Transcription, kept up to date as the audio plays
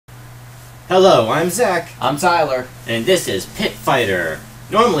Hello, I'm Zach. I'm Tyler. And this is Pit Fighter.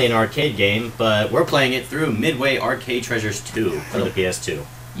 Normally an arcade game, but we're playing it through Midway Arcade Treasures 2 for the PS2.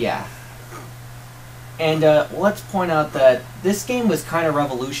 Yeah. And let's point out that this game was kind of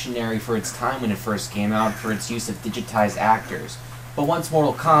revolutionary for its time when it first came out for its use of digitized actors. But once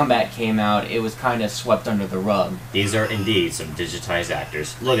Mortal Kombat came out, it was kind of swept under the rug. These are indeed some digitized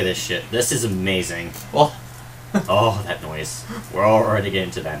actors. Look at this shit. This is amazing. Well, oh, that noise. We're already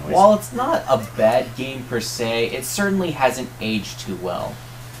getting to that noise. while it's not a bad game per se, it certainly hasn't aged too well.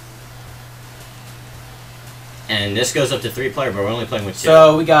 And this goes up to 3-player, but we're only playing with 2.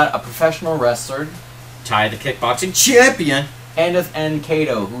 So we got a professional wrestler, Ty the kickboxing champion, and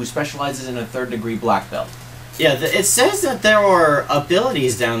Kato, who specializes in a third-degree black belt. Yeah, it says that there are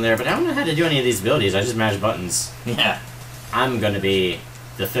abilities down there, but I don't know how to do any of these abilities. I just mash buttons. Yeah. I'm gonna be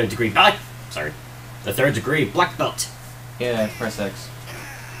the third-degree black belt. Yeah, press X.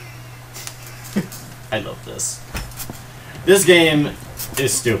 I love this. This game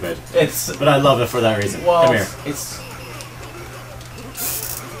is stupid. But I love it for that reason. Well, come here.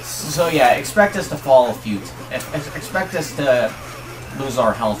 So yeah, expect us to fall a few. Expect us to lose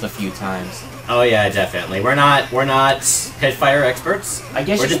our health a few times. Oh yeah, definitely. We're not Pit Fighter experts. I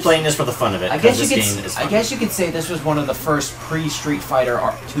guess we're just playing this for the fun of it. I guess you could say this was one of the first pre-Street Fighter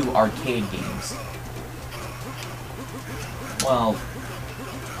 2 arcade games. Well,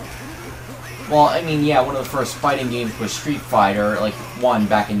 I mean, yeah, one of the first fighting games was Street Fighter, like, 1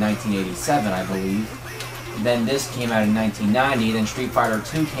 back in 1987, I believe. Then this came out in 1990, then Street Fighter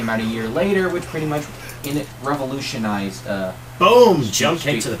 2 came out a year later, which pretty much revolutionized, boom! Jump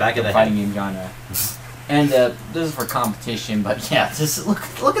kick to the back of the fighting head. game genre. And, this is for competition, but yeah, just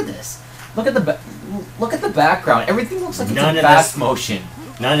look at this. Look at the background. Everything looks like it's in fast motion.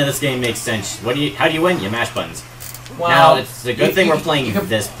 None of this game makes sense. How do you win? You mash buttons. Well, now, it's a good thing we're playing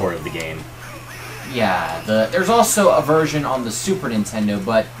this port of the game. Yeah, there's also a version on the Super Nintendo,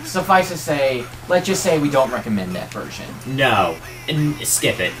 but suffice to say, let's just say we don't recommend that version. No.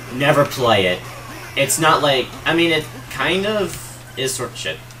 Skip it. Never play it. It's not like... I mean, it kind of is sort of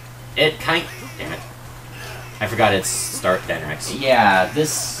shit. Damn it. I forgot it's Start then X. Yeah,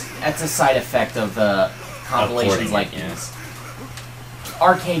 that's a side effect of the compilations like this.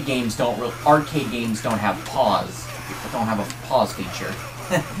 Arcade games don't have pause. Don't have a pause feature.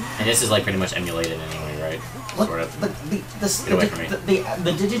 And this is like pretty much emulated anyway, right? Look, sort of. Get away from me.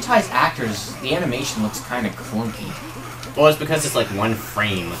 The digitized actors, the animation looks kind of clunky. Well, it's because it's like one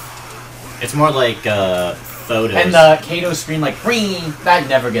frame. It's more like photos. And the Kato screen, like, ring, that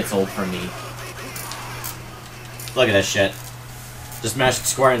never gets old for me. Look at that shit. Just mash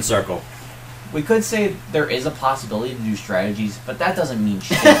square and circle. We could say there is a possibility to do strategies, but that doesn't mean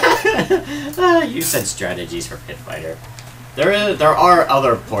shit. You said strategies for Pit Fighter. There are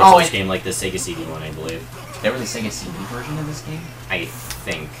other ports of this game, like the Sega CD one, I believe. There was a Sega CD version of this game? I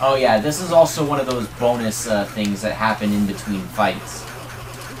think. Oh yeah, this is also one of those bonus things that happen in between fights.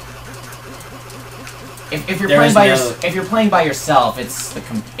 If you're playing by yourself,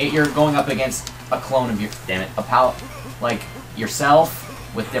 you're going up against a clone of your like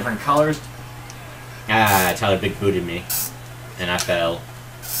yourself with different colors. Ah, Tyler big booted me, and I fell.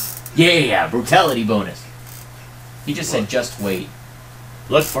 Yeah, brutality bonus. He just said, just wait.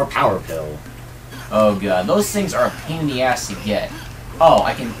 Look for Power Pill. Oh god, those things are a pain in the ass to get. Oh,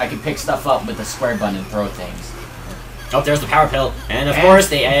 I can pick stuff up with the square button and throw things. Oh, there's the Power Pill. And of course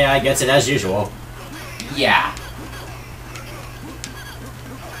the AI gets it as usual. Yeah.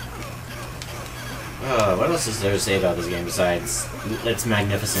 What else is there to say about this game besides its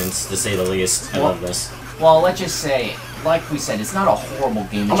magnificence, to say the least? I love this. Well, let's just say, like we said, it's not a horrible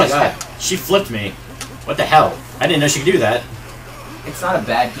game. Oh my god, she flipped me. What the hell? I didn't know she could do that. It's not a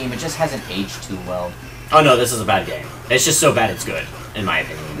bad game, it just hasn't aged too well. Oh no, this is a bad game. It's just so bad it's good, in my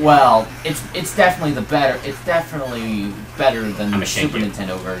opinion. Well, it's definitely better than the Super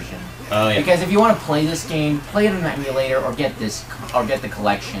Nintendo version. Oh yeah. Because if you want to play this game, play it on an emulator or get the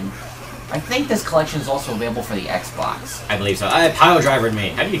collection. I think this collection is also available for the Xbox. I believe so. I pile drivered me.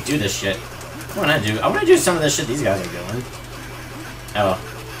 How do you do this shit? What do I do? I want to do some of this shit these guys are doing. Oh.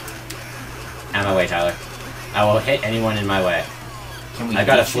 Out of my way, Tyler. I will hit anyone in my way. I've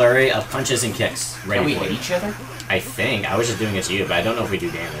got a flurry of punches and kicks. Can we hit each other? I think. I was just doing it to you, but I don't know if we do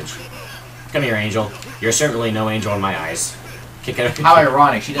damage. Come here, Angel. You're certainly no angel in my eyes. Kick her. How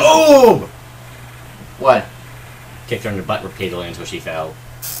ironic. She doesn't... Boom! What? Kicked her in the butt repeatedly until she fell.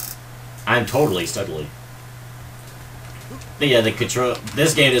 I'm totally studly. But yeah,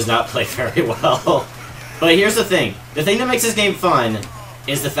 this game does not play very well. But here's the thing. The thing that makes this game fun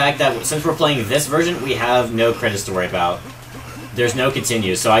is the fact that since we're playing this version, we have no credits to worry about. there's no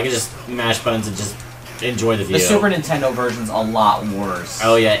continue, so I can just mash buttons and just enjoy the view. The Super Nintendo version's a lot worse.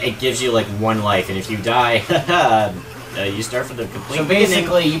 Oh yeah, it gives you like 1 life, and if you die, you start from the complete So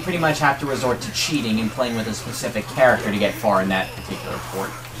basically, beginning. you pretty much have to resort to cheating and playing with a specific character to get far in that particular port.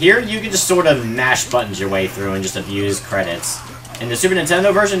 Here, you can just sort of mash buttons your way through and just abuse credits. In the Super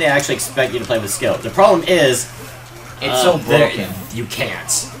Nintendo version, they actually expect you to play with skill. The problem is... It's so broken. You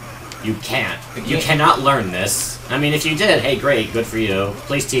can't. You can't. You cannot learn this. I mean, if you did, hey, great, good for you.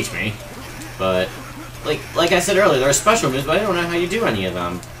 Please teach me. But, like I said earlier, there are special moves, but I don't know how you do any of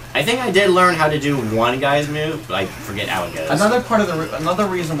them. I think I did learn how to do one guy's move, but I forget how it goes. Another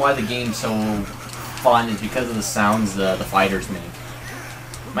reason why the game's so fun is because of the sounds the fighters make.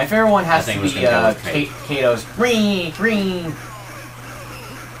 My favorite one has to be Kato's green, green.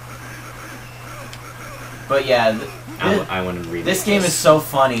 But yeah, I want to read this game is so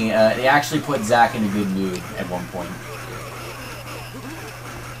funny. They actually put Zack in a good mood at one point.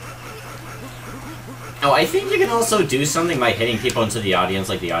 Oh, I think you can also do something by hitting people into the audience,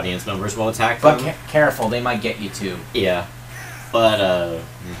 like the audience members will attack them. But careful, they might get you too. Yeah, but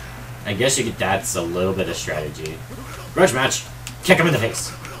I guess you could. That's a little bit of strategy. Grudge match, kick him in the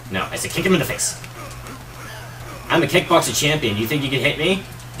face. No, I said kick him in the face. I'm a kickboxer champion. You think you can hit me?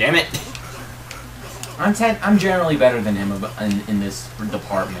 Damn it! I'm generally better than him in this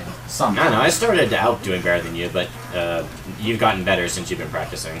department. I don't know. I started out doing better than you, but you've gotten better since you've been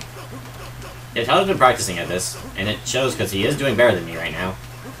practicing. Yeah, Tyler's been practicing at this, and it shows because he is doing better than me right now.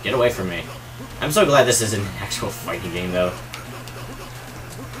 Get away from me. I'm so glad this is an actual fighting game, though.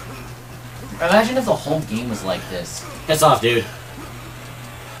 Imagine if the whole game was like this. Piss off, dude.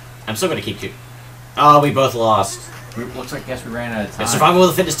 I'm still gonna keep you. Oh, we both lost. Looks like I guess we ran out of time. It's survival of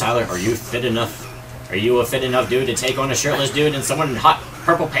the fittest, Tyler. Are you fit enough? Are you a fit enough dude to take on a shirtless dude and someone in hot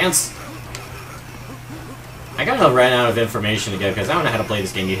purple pants? I kind of ran out of information to go because I don't know how to play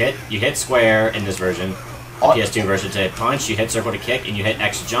this game. You hit square in this version, the PS2 version to hit punch, you hit circle to kick, and you hit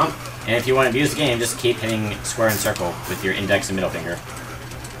X to jump. And if you want to abuse the game, just keep hitting square and circle with your index and middle finger.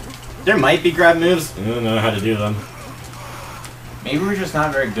 There might be grab moves. I don't know how to do them. Maybe we're just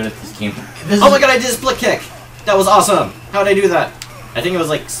not very good at this game. Oh my god, I did a split kick! That was awesome! How did I do that? I think it was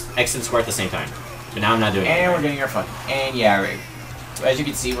like X and square at the same time. But now I'm not doing it. And we're getting our fucking... And yeah, right. As you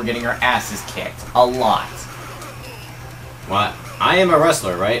can see, we're getting our asses kicked. A lot. What? I am a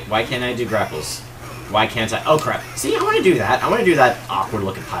wrestler, right? Why can't I do grapples? Why can't I? Oh crap. See, I want to do that. I want to do that awkward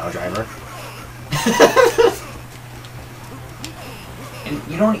looking pile driver. And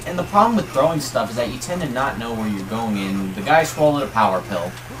you don't. And the problem with throwing stuff is that you tend to not know where you're going. And the guy swallowed a power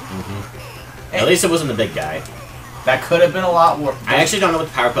pill. Mm-hmm. At least it wasn't the big guy. That could have been a lot worse. I actually don't know what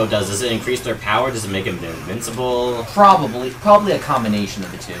the power pill does. Does it increase their power? Does it make them invincible? Probably a combination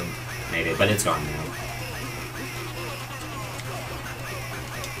of the two. Maybe, but it's gone now.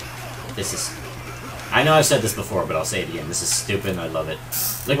 This is... I know I've said this before, but I'll say it again. This is stupid and I love it.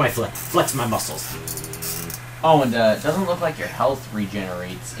 Look at my flex my muscles. Oh, and it doesn't look like your health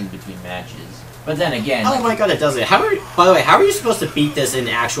regenerates in between matches. But then again... Oh my god, it does it. By the way, how are you supposed to beat this in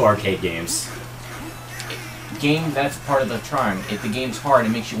actual arcade games? That's part of the charm. If the game's hard, it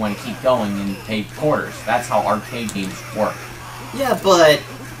makes you want to keep going and pay quarters. That's how arcade games work. Yeah, but...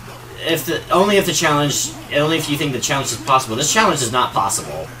 Only if you think the challenge is possible. This challenge is not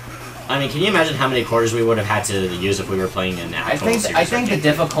possible. I mean, can you imagine how many quarters we would have had to use if we were playing an actual series? I think the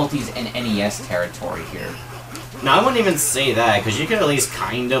difficulty's in NES territory here. No, I wouldn't even say that, because you could at least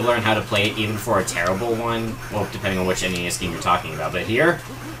kind of learn how to play it even for a terrible one. Well, depending on which NES game you're talking about. But here,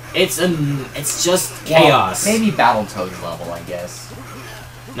 it's just chaos. Well, maybe Battletoads level, I guess.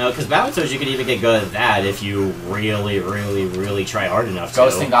 No, because Battletoads, you could even get good at that if you really, really, really try hard enough to.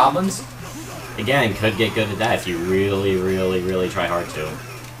 Ghosts and Goblins? Again, could get good at that if you really, really, really try hard to.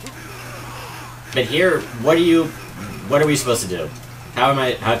 But here, what are we supposed to do? How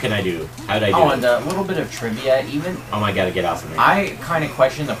did I do it? Oh, and a little bit of trivia, even... Oh my god, get off of me. I kind of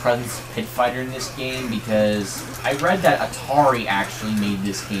question the presence of Pit Fighter in this game, because I read that Atari actually made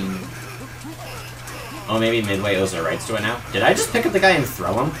this game. Oh, maybe Midway owes their rights to it now? Did I just pick up the guy and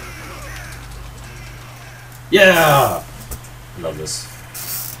throw him? Yeah! Love this.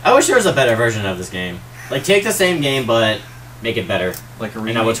 I wish there was a better version of this game. Like, take the same game, but make it better. Like a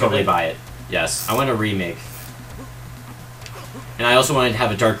remake. And I would totally buy it. Yes, I want a remake. And I also wanted to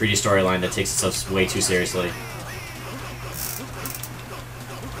have a dark, greedy storyline that takes itself way too seriously.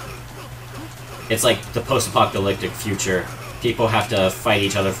 It's like the post-apocalyptic future. People have to fight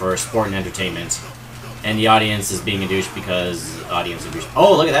each other for sport and entertainment. And the audience is being a douche because audience abuse.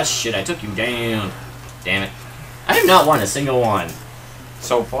 Oh, look at that shit, I took you down. Damn it. I have not won a single one.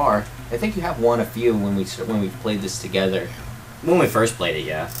 So far. I think you have won a few when we've played this together. When we first played it,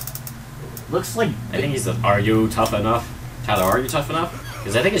 yeah. Looks like... I think he's the... Are you tough enough? Tyler, are you tough enough?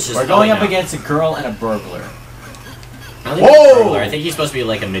 Because I think it's just... We're going up against a girl and a burglar. I don't think he's a burglar. I think he's supposed to be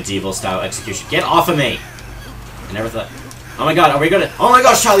like a medieval-style execution. Get off of me! I never thought... Oh my god, are we gonna... Oh my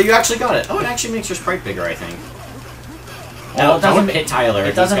gosh, Tyler, you actually got it! Oh, it actually makes your sprite bigger, I think. Well, No, don't hit Tyler.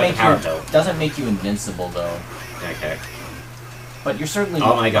 It doesn't make you invincible, though. Okay. But you're certainly...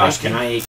 Oh my gosh, can I...